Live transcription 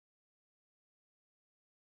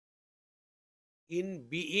In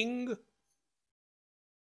being,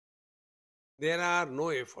 there are no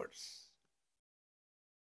efforts.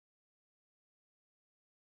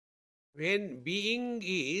 When being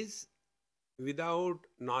is without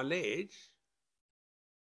knowledge,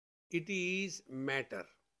 it is matter.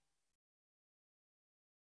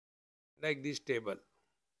 Like this table.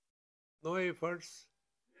 No efforts.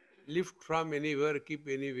 Lift from anywhere, keep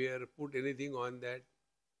anywhere, put anything on that.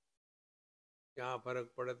 क्या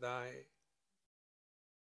फर्क पड़ता है?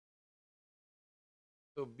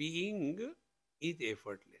 So being is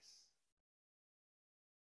effortless.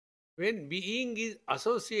 When being is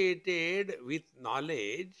associated with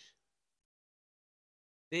knowledge,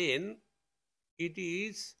 then it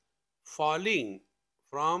is falling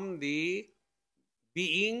from the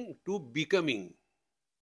being to becoming.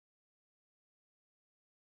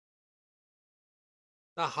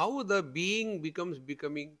 Now, how the being becomes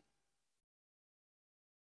becoming?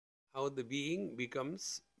 How the being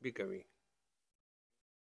becomes becoming?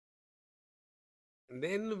 And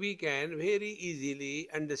then we can very easily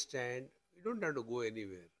understand. We don't have to go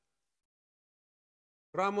anywhere.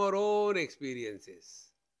 From our own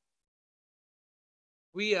experiences,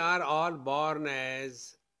 we are all born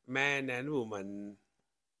as man and woman.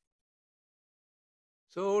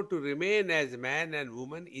 So to remain as man and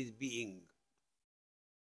woman is being.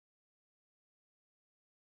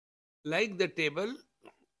 Like the table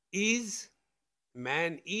is,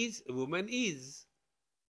 man is, woman is.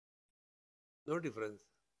 No difference.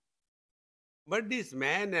 But this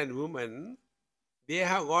man and woman, they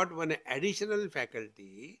have got one additional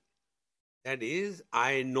faculty, that is,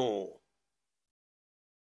 I know.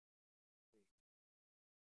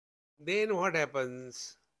 Then what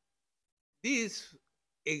happens? This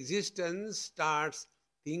existence starts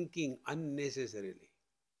thinking unnecessarily.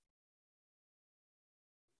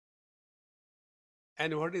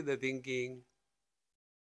 And what is the thinking?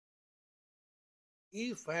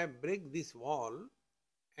 If I break this wall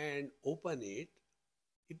and open it,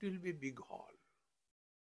 it will be a big hall.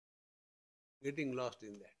 Getting lost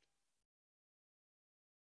in that.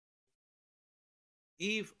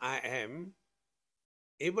 If I am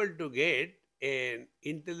able to get an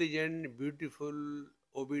intelligent, beautiful,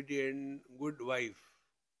 obedient, good wife,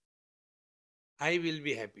 I will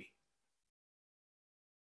be happy.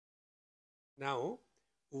 Now,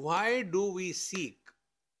 why do we seek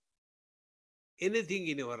anything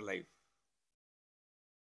in our life?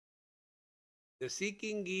 The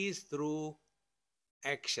seeking is through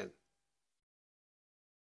action.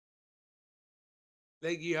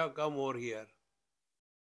 Like you have come over here.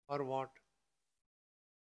 For what?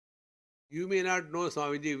 You may not know,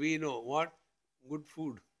 Swamiji, we know. What? Good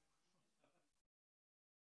food.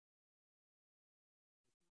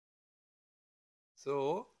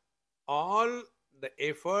 So, all the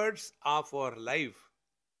efforts of our life,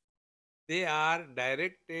 they are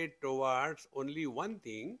directed towards only one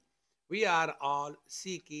thing. We are all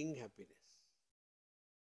seeking happiness.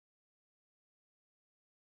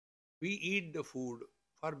 We eat the food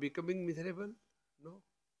for becoming miserable? No.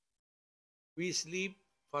 We sleep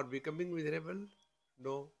for becoming miserable?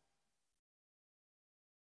 No.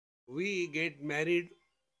 We get married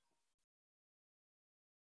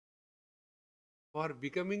for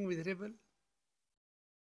becoming miserable?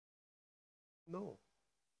 No.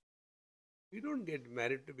 We don't get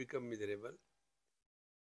married to become miserable.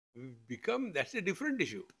 We become, that's a different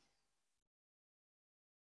issue.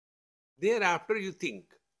 Thereafter you think,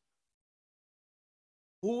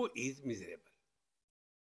 who is miserable?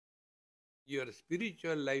 Your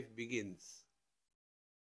spiritual life begins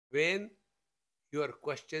when your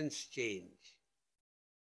questions change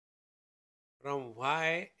from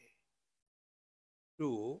why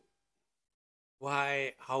to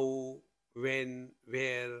why, how, when,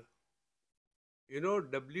 where. You know,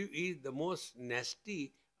 W is the most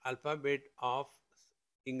nasty alphabet of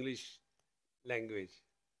English language.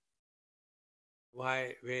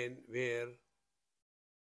 Why, when, where,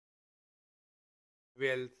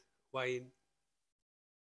 wealth, wine.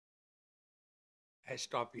 I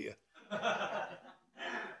stop here.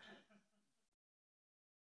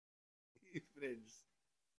 Friends.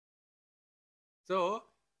 So,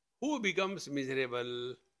 who becomes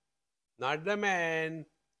miserable? Not the man,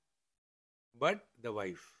 but the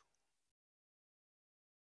wife.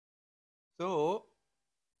 So,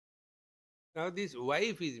 now this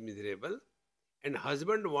wife is miserable and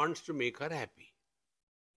husband wants to make her happy.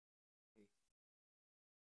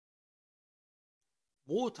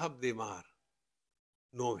 Both of them are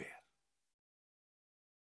nowhere.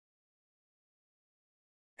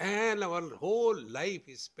 And our whole life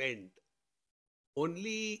is spent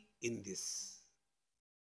only in this.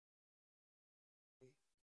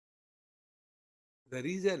 The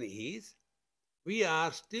reason is we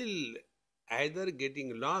are still either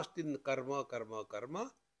getting lost in karma,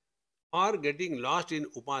 or getting lost in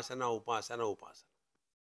upasana.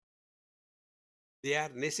 They are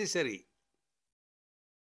necessary.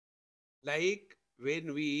 Like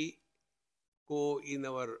when we go in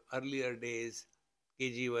our earlier days,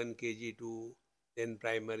 KG1, KG2, then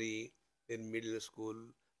primary, then middle school,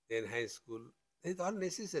 then high school. It's all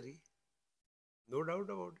necessary. No doubt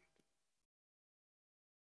about it.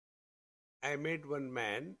 I met one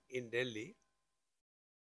man in Delhi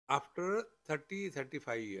after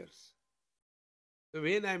 35 years. So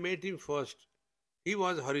when I met him first, he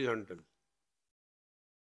was horizontal.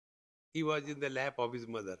 He was in the lap of his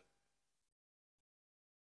mother.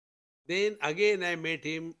 Then again I met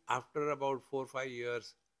him after about 4 5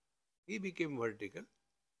 years. He became vertical.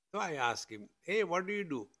 So I asked him, hey, what do you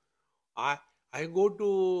do? I, I go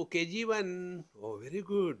to KG1. Oh, very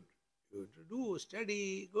good. You do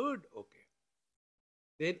study. Good. Okay.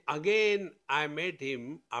 Then again I met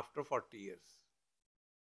him after 40 years.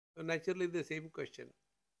 So naturally the same question.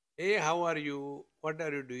 Hey, how are you? What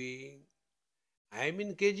are you doing? I am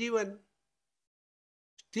in KG1.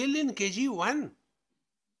 Still in KG1?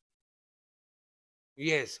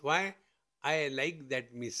 Yes. Why? I like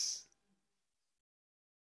that miss.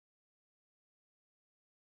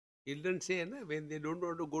 Children say na, when they don't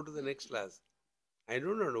want to go to the next class. I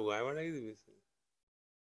don't want to go. I want to miss.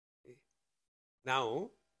 Now,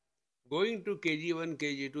 going to KG1,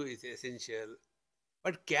 KG2 is essential.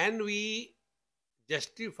 But can we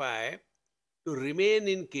justify to remain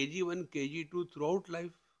in KG1, KG2 throughout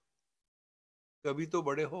life? कभी तो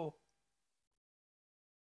बड़े हो.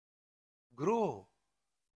 Grow.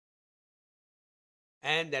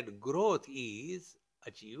 And that growth is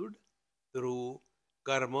achieved through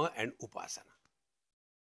karma and upasana.